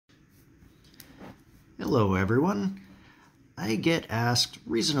Hello everyone. I get asked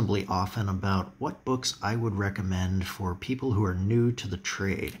reasonably often about what books I would recommend for people who are new to the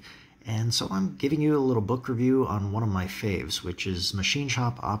trade. And so I'm giving you a little book review on one of my faves, which is Machine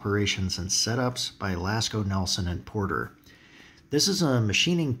Shop Operations and Setups by Lasco, Nelson, and Porter. This is a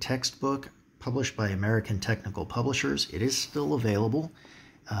machining textbook published by American Technical Publishers. It is still available,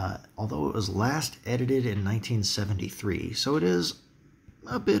 although it was last edited in 1973, so it is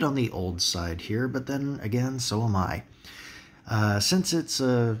a bit on the old side here, but then again, so am I. Since it's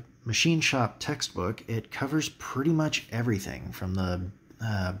a machine shop textbook, it covers pretty much everything from the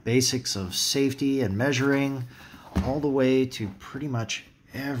basics of safety and measuring all the way to pretty much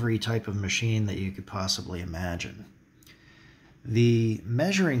every type of machine that you could possibly imagine. The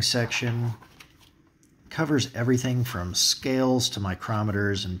measuring section covers everything from scales to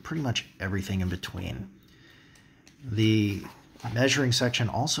micrometers and pretty much everything in between. The measuring section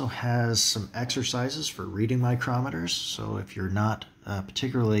also has some exercises for reading micrometers, so if you're not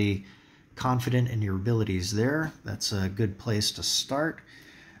particularly confident in your abilities there, that's a good place to start.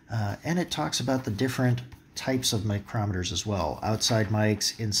 And it talks about the different types of micrometers as well: outside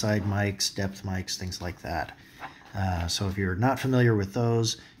mics, inside mics, depth mics, things like that. So if you're not familiar with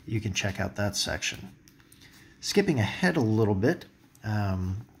those, you can check out that section. Skipping ahead a little bit,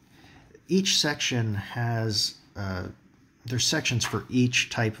 each section has there's sections for each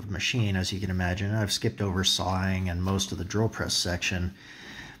type of machine, as you can imagine. I've skipped over sawing and most of the drill press section,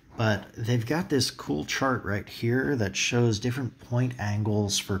 but they've got this cool chart right here that shows different point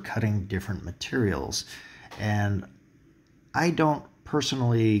angles for cutting different materials. And I don't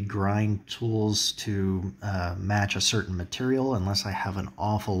personally grind tools to match a certain material unless I have an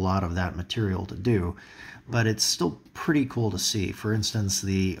awful lot of that material to do, but it's still pretty cool to see. For instance,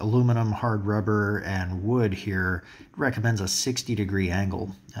 the aluminum, hard rubber, and wood here recommends a 60-degree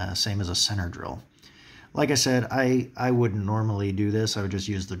angle, same as a center drill. Like I said, I wouldn't normally do this. I would just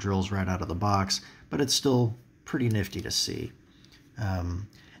use the drills right out of the box, but it's still pretty nifty to see.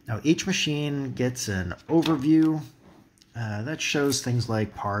 Now each machine gets an overview that shows things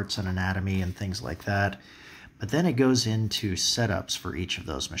like parts and anatomy and things like that. But then it goes into setups for each of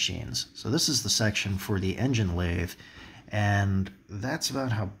those machines. So this is the section for the engine lathe, and that's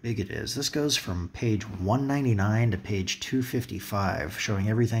about how big it is. This goes from page 199 to page 255, showing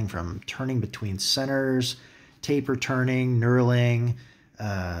everything from turning between centers, taper turning, knurling,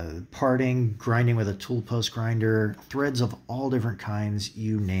 parting, grinding with a tool post grinder, threads of all different kinds,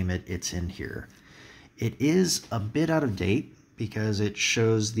 you name it, it's in here. It is a bit out of date because it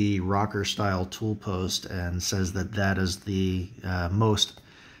shows the rocker style tool post and says that that is the most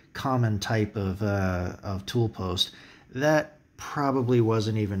common type of tool post. That probably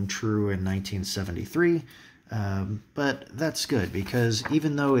wasn't even true in 1973, but that's good because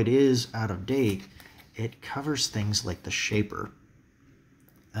even though it is out of date, it covers things like the shaper.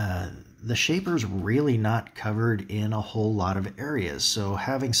 The shaper's really not covered in a whole lot of areas, so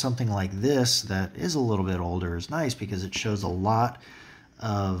having something like this that is a little bit older is nice because it shows a lot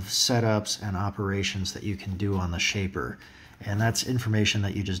of setups and operations that you can do on the shaper, and that's information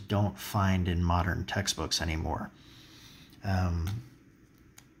that you just don't find in modern textbooks anymore.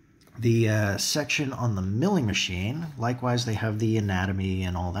 The section on the milling machine, likewise they have the anatomy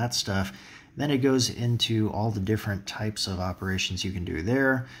and all that stuff. Then it goes into all the different types of operations you can do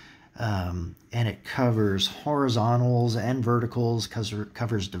there. And it covers horizontals and verticals,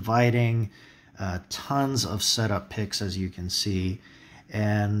 covers dividing, tons of setup picks, as you can see.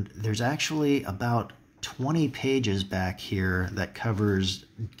 And there's actually about 20 pages back here that covers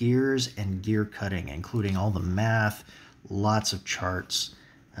gears and gear cutting, including all the math, lots of charts.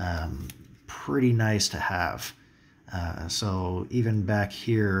 Pretty nice to have. So even back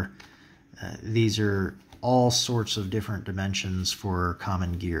here, these are all sorts of different dimensions for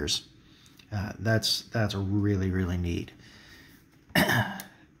common gears. That's really, really neat.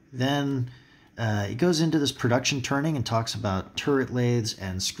 Then it goes into this production turning and talks about turret lathes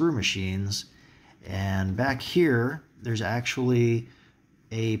and screw machines. And back here, there's actually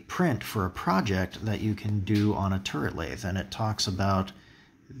a print for a project that you can do on a turret lathe. And it talks about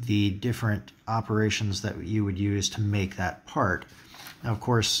the different operations that you would use to make that part. Now, of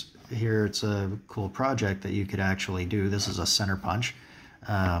course, here it's a cool project that you could actually do. This is a center punch,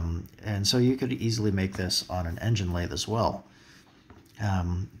 and so you could easily make this on an engine lathe as well.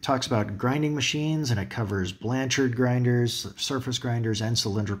 Talks about grinding machines, and it covers Blanchard grinders, surface grinders, and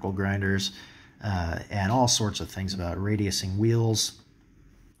cylindrical grinders, and all sorts of things about radiusing wheels.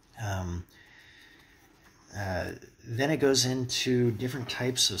 Then it goes into different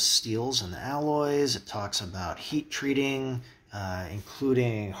types of steels and alloys. It talks about heat treating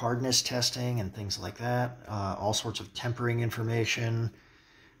including hardness testing and things like that, all sorts of tempering information,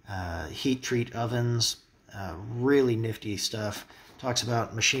 heat treat ovens, really nifty stuff. Talks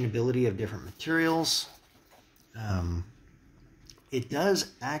about machinability of different materials. It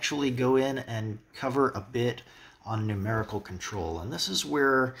does actually go in and cover a bit on numerical control, and this is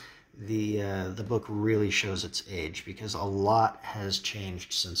where the book really shows its age, because a lot has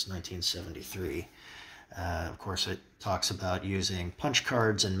changed since 1973. Of course, it talks about using punch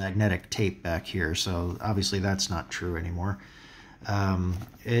cards and magnetic tape back here, so obviously that's not true anymore.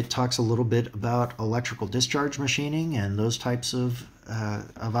 It talks a little bit about electrical discharge machining and those types of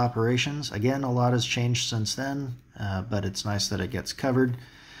operations. Again, a lot has changed since then, but it's nice that it gets covered.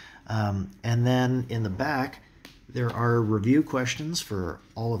 And then in the back, there are review questions for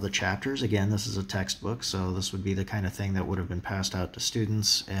all of the chapters. Again, this is a textbook, so this would be the kind of thing that would have been passed out to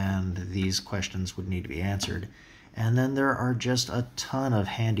students, and these questions would need to be answered. And then there are just a ton of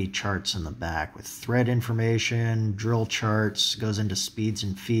handy charts in the back with thread information, drill charts, goes into speeds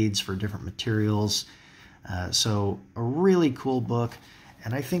and feeds for different materials. So a really cool book,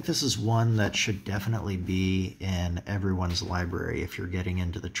 and I think this is one that should definitely be in everyone's library if you're getting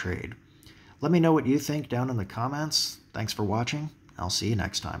into the trade. Let me know what you think down in the comments. Thanks for watching. I'll see you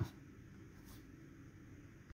next time.